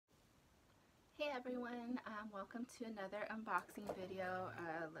everyone, welcome to another unboxing video.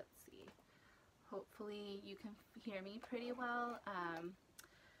 Let's see, hopefully you can hear me pretty well.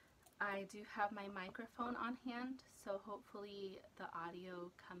 I do have my microphone on hand, so hopefully the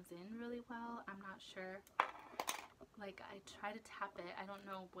audio comes in really well. I'm not sure, like I try to tap it, I don't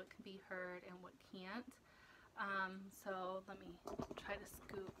know what can be heard and what can't. So let me try to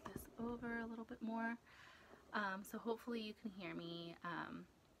scoot this over a little bit more. So hopefully you can hear me.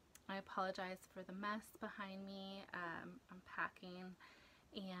 I apologize for the mess behind me. I'm packing,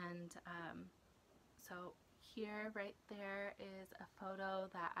 and so here right there is a photo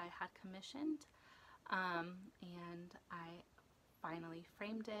that I had commissioned, and I finally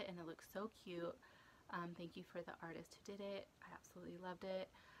framed it and it looks so cute. Thank you for the artist who did it. I absolutely loved it.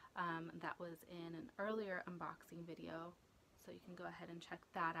 That was in an earlier unboxing video, so you can go ahead and check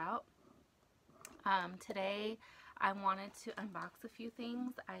that out. Today I wanted to unbox a few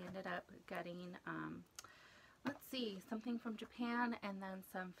things. I ended up getting, let's see, something from Japan and then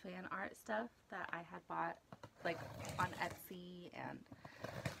some fan art stuff that I had bought like on Etsy and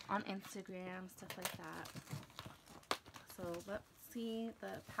on Instagram, stuff like that. So let's see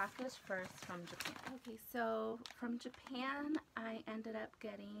the package first from Japan. Okay, so from Japan I ended up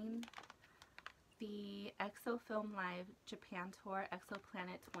getting the EXO Film Live Japan Tour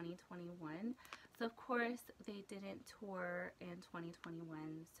Exoplanet 2021. So of course they didn't tour in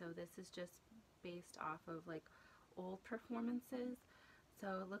 2021, so this is just based off of like old performances.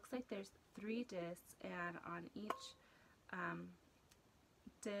 So it looks like there's 3 discs, and on each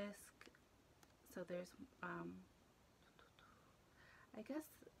disc, so there's I guess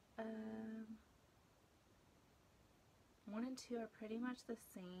 1 and 2 are pretty much the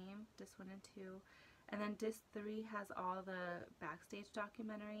same, disc 1 and 2, and then disc 3 has all the backstage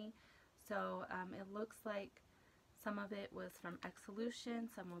documentary. So it looks like some of it was from Exolution,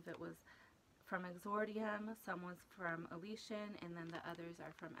 some of it was from Exordium, some was from Elysian, and then the others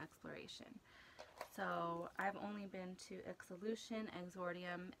are from Exploration. So I've only been to Exolution,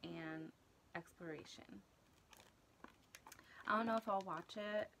 Exordium, and Exploration. I don't know if I'll watch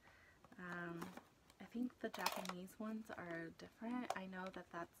it. I think the Japanese ones are different. I know that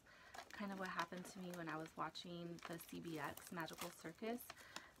that's kind of what happened to me when I was watching the CBX Magical Circus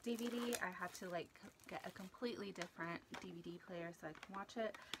DVD. I had to like get a completely different DVD player so I can watch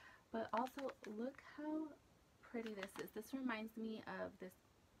it. But also, look how pretty this is. This reminds me of this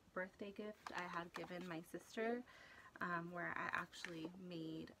birthday gift I had given my sister, where I actually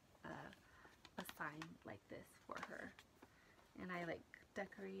made a sign like this for her. And I like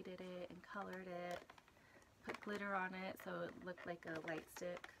decorated it and colored it, put glitter on it so it looked like a light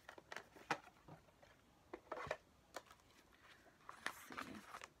stick. Let's see.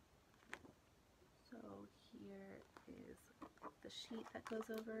 So here is the sheet that goes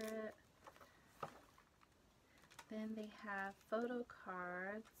over it. Then they have photo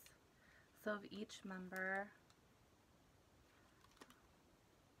cards, so of each member.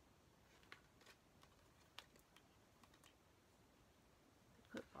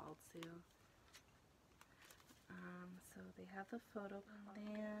 Put bald Sue. So they have the photo,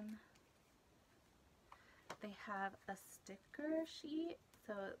 then they have a sticker sheet.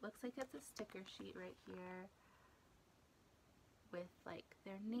 So it looks like it's a sticker sheet right here with like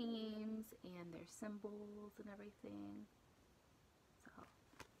their names and their symbols and everything. So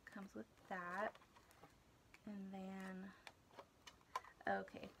it comes with that. And then,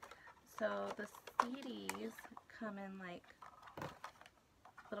 okay, so the CDs come in like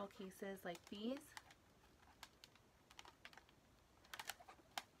little cases like these.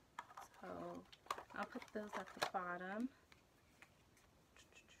 So I'll put those at the bottom.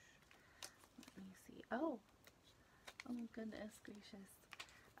 Let me see. Oh goodness gracious.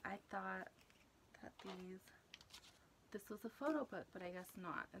 I thought that this was a photo book, but I guess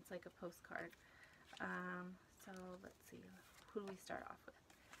not. It's like a postcard. So let's see. Who do we start off with?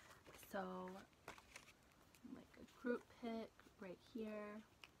 So like a group pic right here.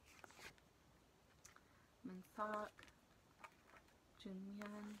 Minseok,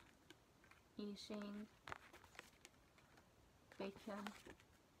 Junmyeon, Yishing, Baekhyun,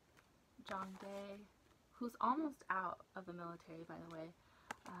 Jongdae, who's almost out of the military, by the way,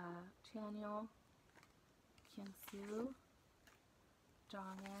 Chanyeol, Kyungsoo,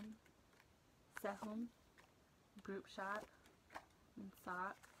 Jongin, Sehun, group shot,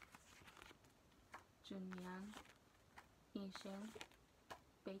 Minseok, Junmyeon, Yishing,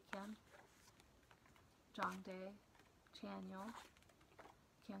 Baekhyun, Jongdae, Chanyeol,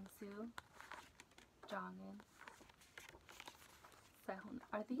 Kyungsoo, Jongin, Sehun.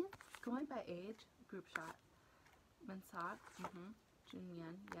 Are these going by age? Group shot. Minseok,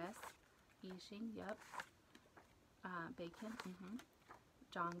 Junmyeon, yes. Yixing, yep. Bacon,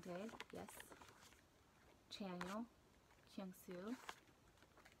 Jongdae, yes. Chanyeol, Kyungsu,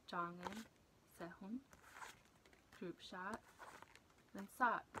 Jongin, Sehun, Group Shot, then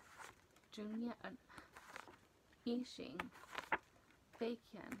Sok, Junya, Yixing,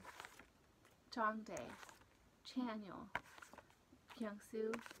 Bacon, Jongdae, Chanyeol,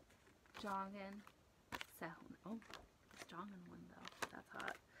 Kyungsu, Jongin, Sehun. Oh, Jongin one though. That's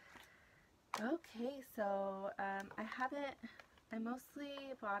hot. Okay, so I mostly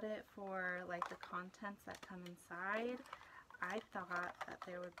bought it for like the contents that come inside. I thought that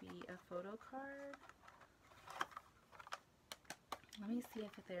there would be a photo card. Let me see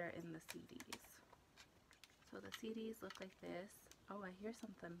if they're in the CDs. So the CDs look like this. Oh, I hear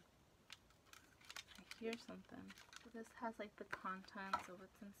something. I hear something. So this has like the contents of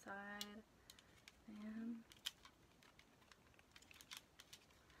what's inside. And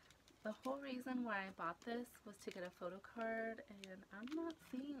the whole reason why I bought this was to get a photo card, and I'm not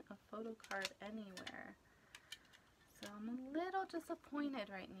seeing a photo card anywhere. So I'm a little disappointed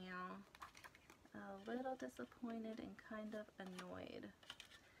right now. A little disappointed and kind of annoyed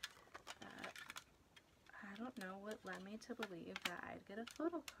that I don't know what led me to believe that I'd get a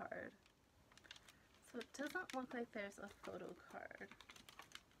photo card. So it doesn't look like there's a photo card.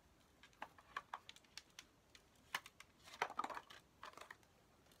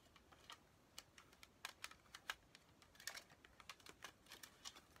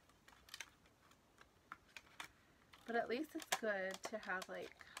 But at least it's good to have like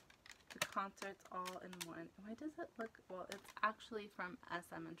the concerts all in one. Why does it look, well, it's actually from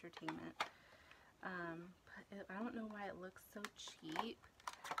SM Entertainment. But I don't know why it looks so cheap,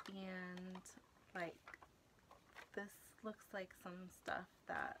 and like this looks like some stuff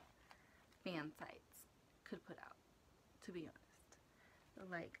that fan sites could put out, to be honest.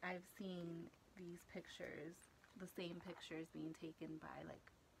 Like I've seen these pictures, the same pictures being taken by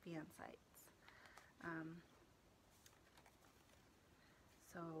like fan sites.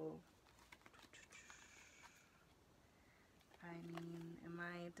 So, I mean, am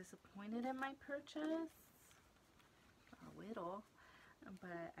I disappointed in my purchase? A little,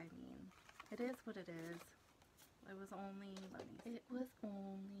 but I mean, it is what it is. It was only, it was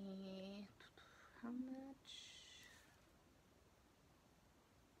only, how much?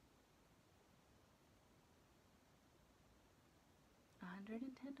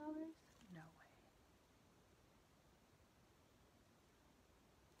 $110? No way.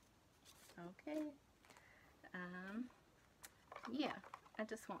 Okay. Yeah, I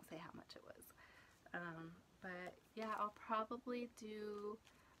just won't say how much it was. But yeah, I'll probably do,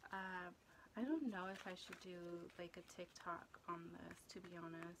 I don't know if I should do like a TikTok on this, to be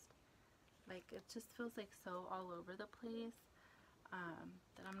honest. Like, it just feels like so all over the place,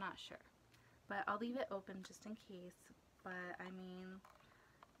 that I'm not sure. But I'll leave it open just in case. But I mean,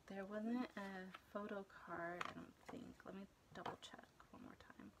 there wasn't a photo card, I don't think. Let me double check one more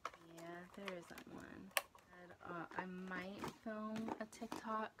time. Yeah, there isn't one. I might film a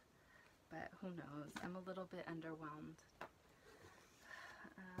TikTok, but who knows? I'm a little bit underwhelmed.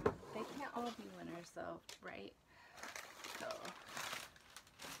 They can't all be winners though, right? So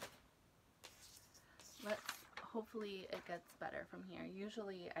let's, hopefully it gets better from here.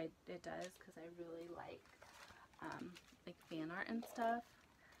 Usually it does, because I really like fan art and stuff.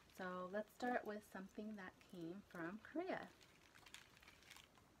 So let's start with something that came from Korea,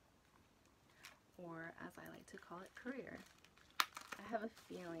 or as I like to call it, Korea. I have a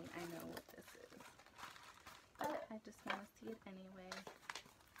feeling I know what this is, but I just want to see it anyway.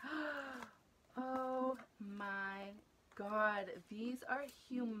 Oh my god, these are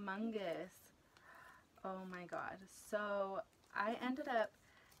humongous. Oh my god. So I ended up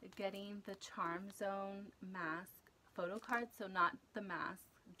getting the Charmzone mask photo cards, so not the mask,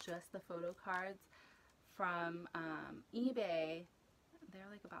 just the photo cards from eBay. They're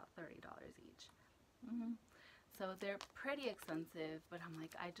like about $30 each. So they're pretty expensive, but I'm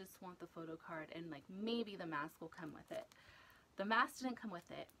like, I just want the photo card, and like maybe the mask will come with it. The mask didn't come with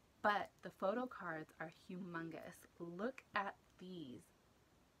it, but the photo cards are humongous. Look at these.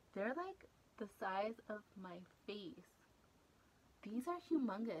 They're like the size of my face. These are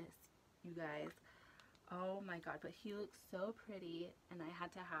humongous, you guys. Oh my god, but he looks so pretty, and I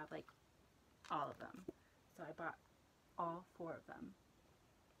had to have like all of them. So I bought all 4 of them.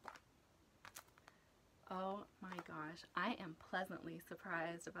 Oh my gosh, I am pleasantly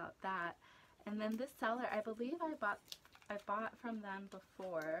surprised about that. And then this seller, I believe I bought from them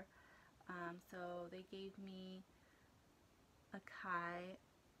before. So they gave me a Kai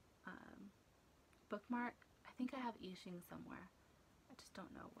bookmark. I think I have Yixing somewhere. I just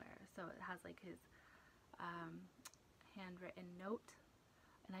don't know where. So it has like his handwritten note,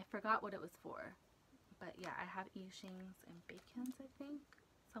 and I forgot what it was for. But yeah, I have Yixing's and Bacon's, I think,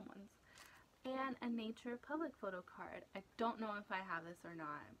 someone's, and a Nature Public photo card. I don't know if I have this or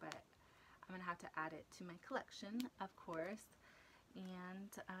not, but I'm gonna have to add it to my collection, of course, and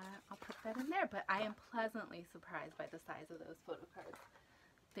I'll put that in there. But I am pleasantly surprised by the size of those photo cards.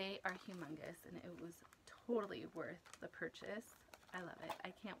 They are humongous, and it was totally worth the purchase. I love it.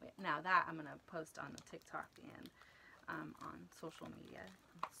 I can't wait. Now that I'm gonna post on TikTok and on social media.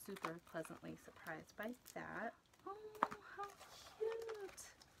 I'm super pleasantly surprised by that. Oh, how cute.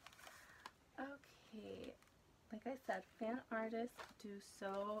 Okay, like I said, fan artists do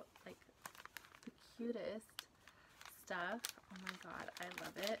so, like, the cutest stuff. Oh my god, I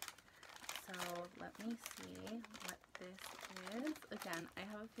love it. So let me see what this is. Again, I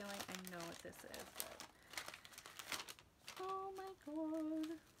have a feeling I know what this is, but oh my god.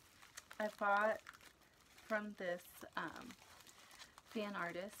 I bought from this fan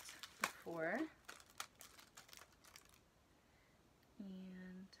artist before,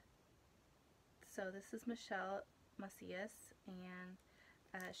 and so this is Michelle Macias, and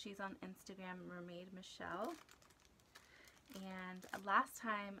she's on Instagram, Mermaid Michelle. And last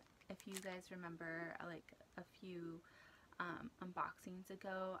time, if you guys remember, like a few unboxings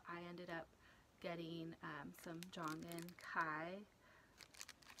ago, I ended up getting some Jongen Kai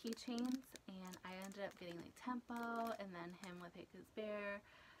keychains, and I ended up getting like Tempo, and then him with his bear,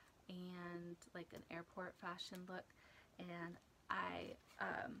 and like an airport fashion look. And I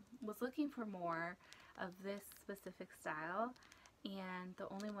was looking for more of this specific style, and the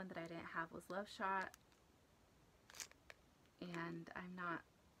only one that I didn't have was Love Shot, and I'm not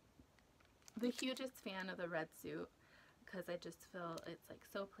the hugest fan of the red suit because I just feel it's like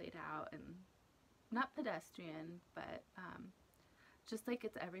so played out and not pedestrian, but just like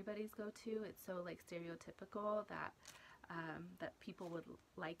it's everybody's go-to. It's so like stereotypical that that people would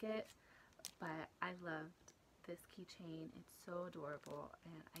like it, but I loved this keychain. It's so adorable,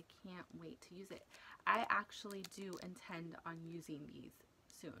 and I can't wait to use it. I actually do intend on using these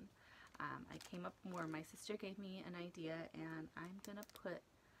soon. I came up more, my sister gave me an idea, and I'm gonna put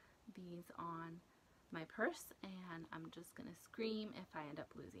these on my purse, and I'm just gonna scream if I end up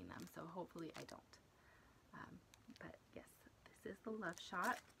losing them, so hopefully I don't. But yes, this is the Love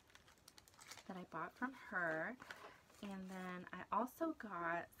Shot that I bought from her. And then I also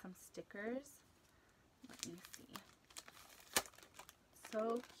got some stickers. Let me see.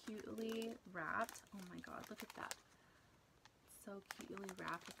 So cutely wrapped. Oh my god, look at that. So cutely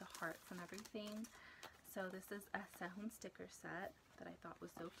wrapped with the hearts and everything. So this is a Sehun sticker set that I thought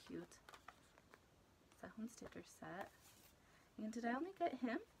was so cute. Sehun sticker set. And did I only get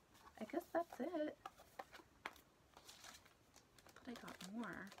him? I guess that's it. But I got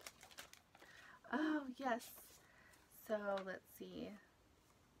more. Oh, yes. So let's see.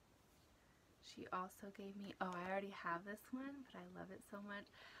 She also gave me, oh, I already have this one, but I love it so much.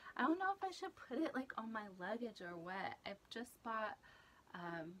 I don't know if I should put it like on my luggage or what. I've just bought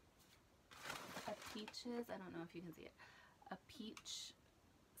a peaches, I don't know if you can see it, a peach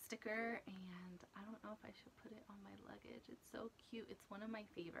sticker, and I don't know if I should put it on my luggage. It's so cute. It's one of my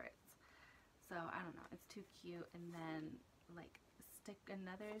favorites. So I don't know, it's too cute. And then like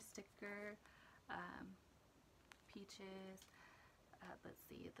another sticker, peaches. Let's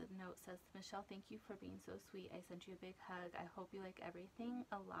see, the note says, Michelle, thank you for being so sweet. I sent you a big hug. I hope you like everything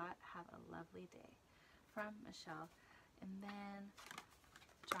a lot. Have a lovely day. From Michelle. And then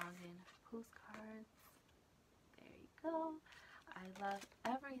Jongen postcards. There you go. I love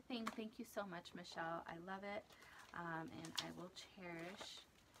everything. Thank you so much, Michelle. I love it. And I will cherish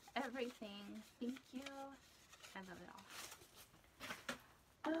everything. Thank you. I love it all.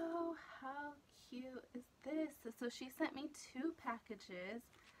 Oh, how cute is this? So she sent me 2 packages.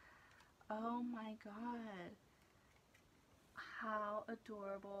 Oh my god. How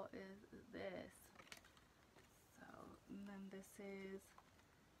adorable is this? So, and then this is,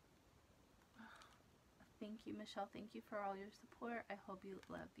 thank you, Michelle. Thank you for all your support. I hope you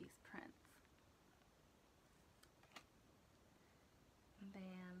love these prints. And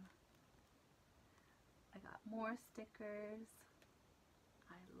then I got more stickers.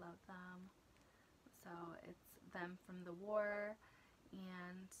 I love them. So it's them from the war,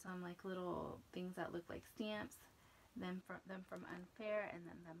 and some like little things that look like stamps, them from Unfair, and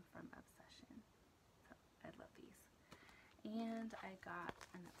then them from Obsession. So I love these. And I got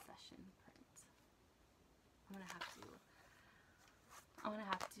an Obsession print. I'm gonna have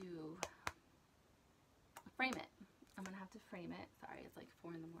to frame it. I'm gonna have to frame it. Sorry, it's like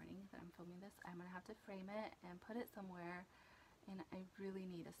 4 in the morning that I'm filming this. I'm gonna have to frame it and put it somewhere and I really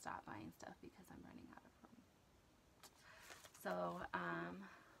need to stop buying stuff because I'm running out of room. So,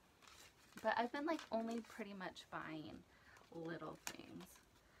 but I've been like only pretty much buying little things.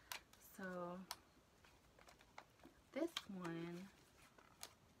 So this one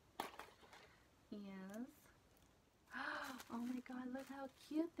is, oh my god, look how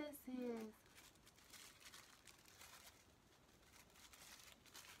cute this is.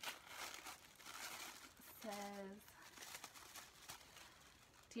 It says,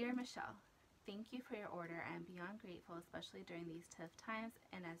 Dear Michelle, thank you for your order. I am beyond grateful, especially during these tough times,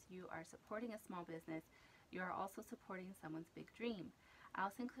 and as you are supporting a small business, you are also supporting someone's big dream. I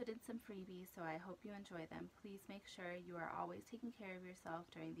also included some freebies, so I hope you enjoy them. Please make sure you are always taking care of yourself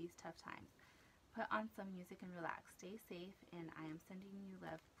during these tough times. Put on some music and relax. Stay safe, and I am sending you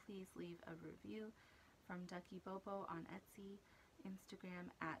love. Please leave a review. From Ducky Bobo on Etsy,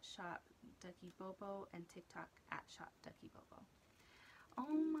 Instagram at Shop Ducky Bobo, and TikTok at Shop Ducky Bobo. Oh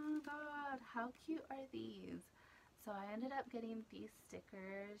my god, how cute are these? So I ended up getting these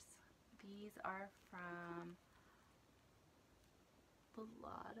stickers. These are from the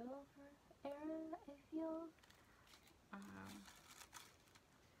Lotto era, I feel.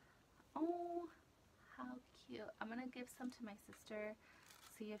 Oh, how cute. I'm gonna give some to my sister,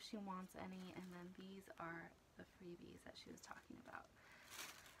 see if she wants any, and then these are the freebies that she was talking about.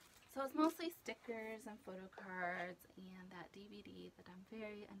 So it's mostly stickers and photo cards and that DVD that I'm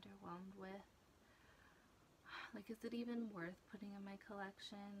very underwhelmed with. Like, is it even worth putting in my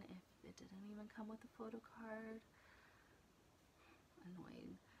collection if it didn't even come with a photo card?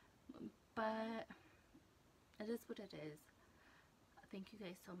 Annoying. But it is what it is. Thank you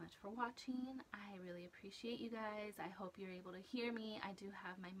guys so much for watching. I really appreciate you guys. I hope you're able to hear me. I do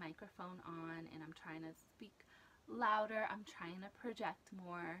have my microphone on and I'm trying to speak louder. I'm trying to project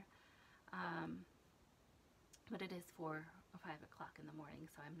more. But it is 4 or 5 o'clock in the morning,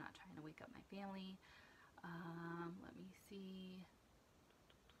 so I'm not trying to wake up my family. Let me see.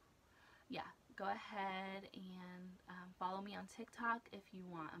 Yeah, go ahead and follow me on TikTok if you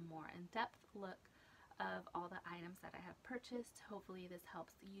want a more in-depth look of all the items that I have purchased. Hopefully this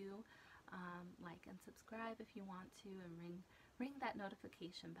helps you. Like and subscribe if you want to, and ring that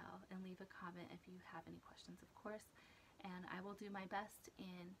notification bell, and leave a comment if you have any questions, of course. And I will do my best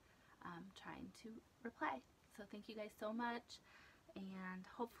in trying to reply. So thank you guys so much, and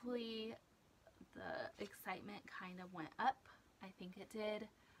hopefully the excitement kind of went up. I think it did,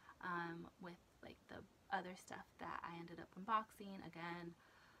 with like the other stuff that I ended up unboxing. Again,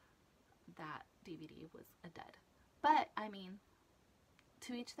 that DVD was a dud. But, I mean,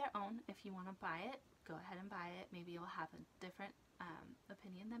 to each their own. If you want to buy it, go ahead and buy it. Maybe you'll have a different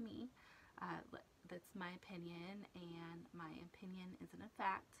opinion than me. That's my opinion, and my opinion isn't a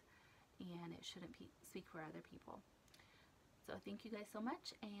fact, and it shouldn't speak for other people. So thank you guys so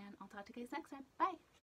much, and I'll talk to you guys next time. Bye!